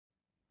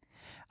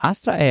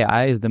Astra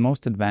AI is the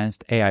most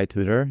advanced AI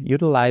tutor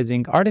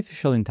utilizing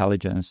artificial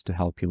intelligence to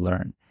help you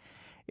learn.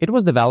 It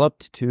was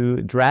developed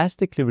to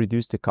drastically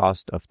reduce the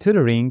cost of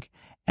tutoring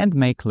and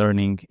make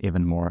learning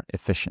even more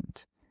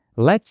efficient.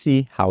 Let's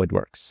see how it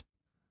works.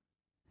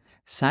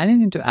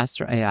 Signing into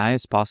Astra AI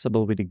is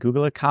possible with a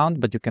Google account,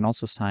 but you can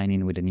also sign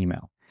in with an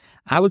email.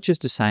 I will choose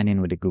to sign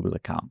in with a Google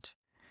account.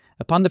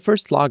 Upon the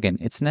first login,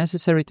 it's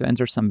necessary to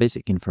enter some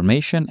basic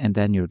information and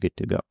then you're good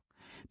to go.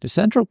 The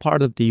central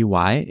part of the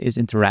UI is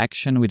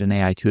interaction with an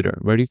AI tutor,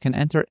 where you can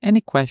enter any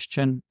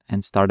question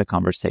and start a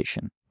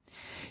conversation.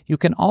 You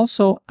can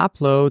also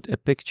upload a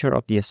picture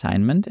of the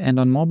assignment, and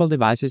on mobile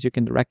devices, you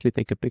can directly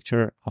take a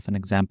picture of an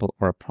example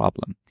or a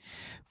problem.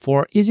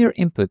 For easier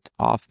input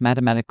of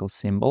mathematical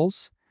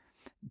symbols,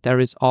 there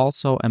is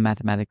also a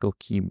mathematical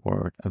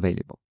keyboard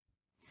available.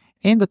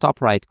 In the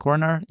top right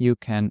corner, you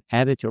can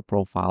edit your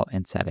profile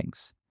and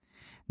settings.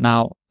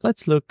 Now,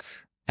 let's look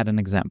at an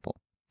example.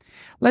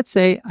 Let's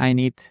say I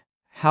need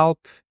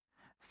help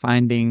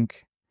finding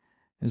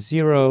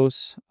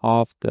zeros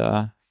of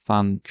the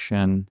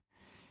function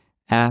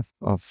f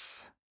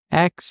of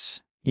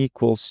x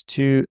equals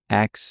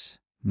 2x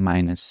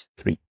minus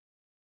 3.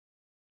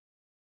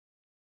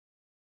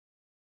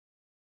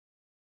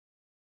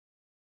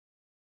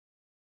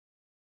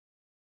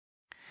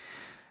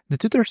 The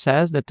tutor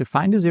says that to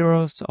find the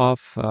zeros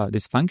of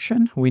this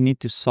function, we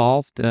need to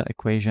solve the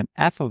equation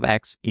f of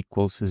x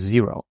equals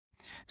 0.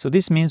 So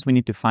this means we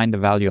need to find the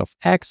value of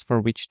x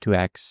for which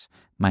 2x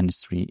minus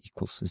 3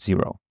 equals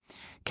 0.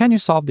 Can you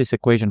solve this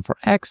equation for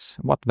x?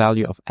 What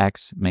value of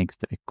x makes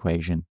the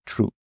equation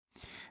true?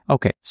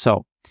 Okay,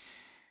 so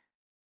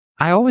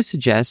I always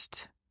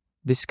suggest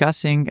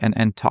discussing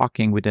and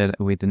talking with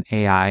an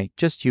AI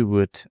just as you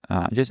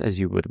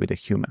would with a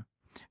human.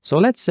 So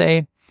let's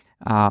say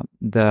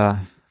the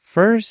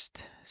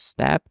first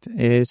step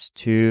is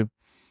to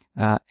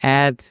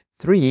add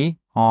 3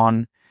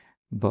 on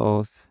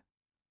both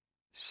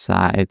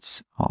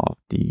sides of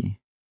the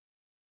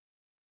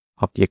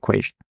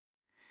equation.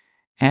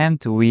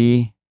 And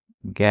we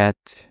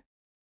get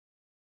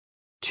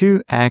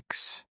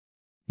 2x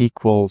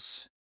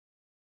equals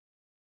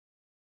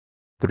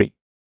 3.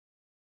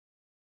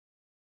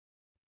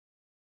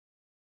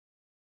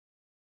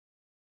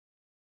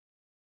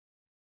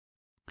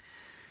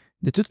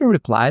 The tutor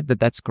replied that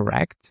that's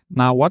correct.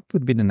 Now, what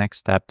would be the next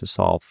step to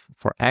solve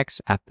for x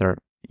after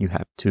you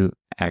have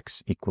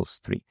 2x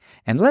equals 3?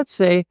 And let's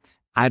say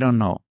I don't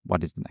know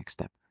what is the next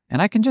step.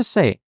 And I can just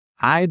say,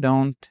 I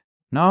don't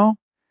know,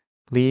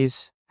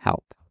 please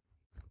help.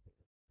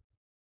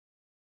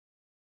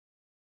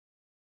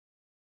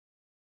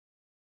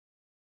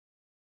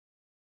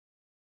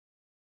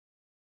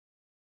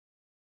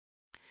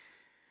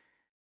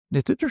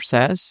 The tutor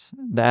says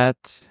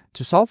that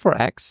to solve for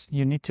x,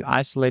 you need to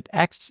isolate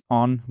x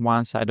on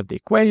one side of the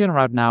equation.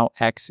 Right now,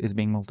 x is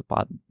being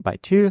multiplied by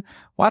 2.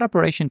 What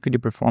operation could you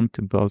perform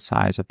to both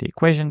sides of the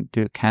equation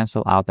to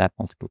cancel out that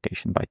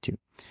multiplication by 2?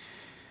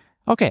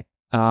 Okay,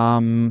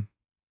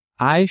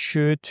 I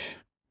should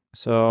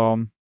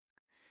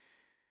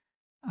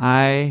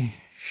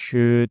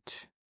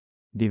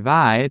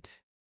divide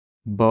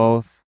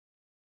both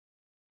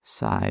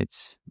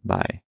sides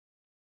by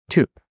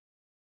 2.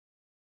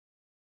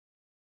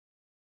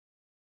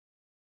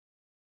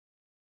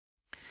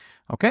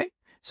 Okay,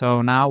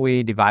 so now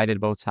we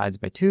divided both sides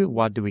by 2.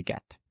 What do we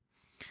get?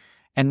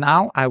 And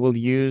now I will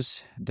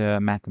use the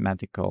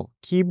mathematical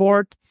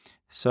keyboard.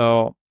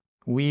 So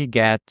we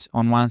get,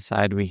 on one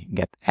side, we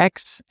get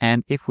x.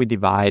 And if we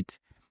divide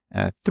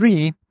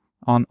 3,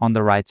 on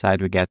the right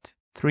side, we get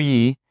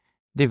 3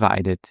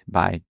 divided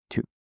by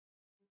 2.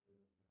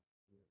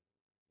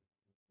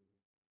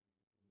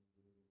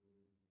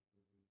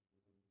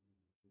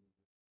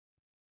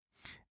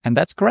 And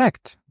that's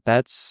correct.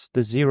 That's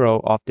the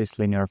 0 of this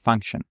linear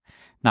function.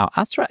 Now,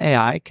 Astra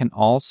AI can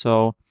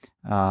also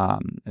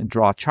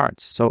draw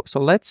charts. So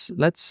let's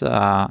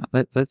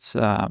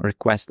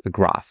request a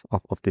graph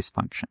of this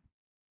function.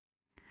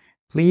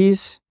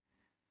 Please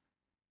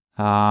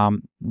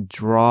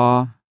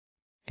draw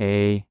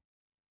a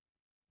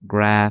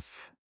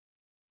graph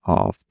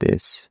of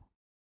this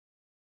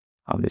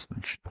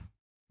function.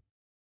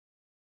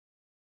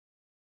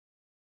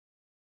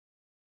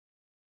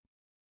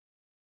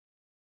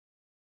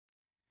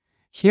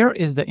 Here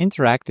is the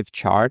interactive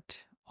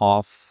chart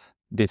of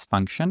this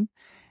function,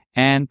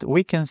 and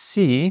we can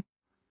see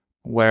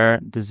where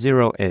the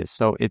 0 is.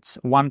 So it's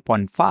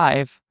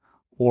 1.5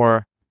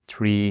 or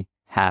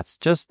 3/2,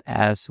 just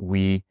as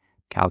we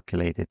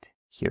calculated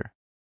here.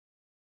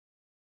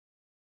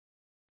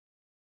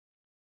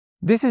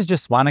 This is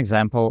just one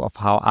example of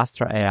how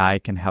Astra AI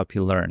can help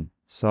you learn.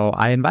 So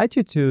I invite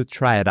you to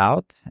try it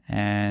out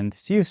and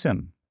see you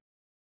soon.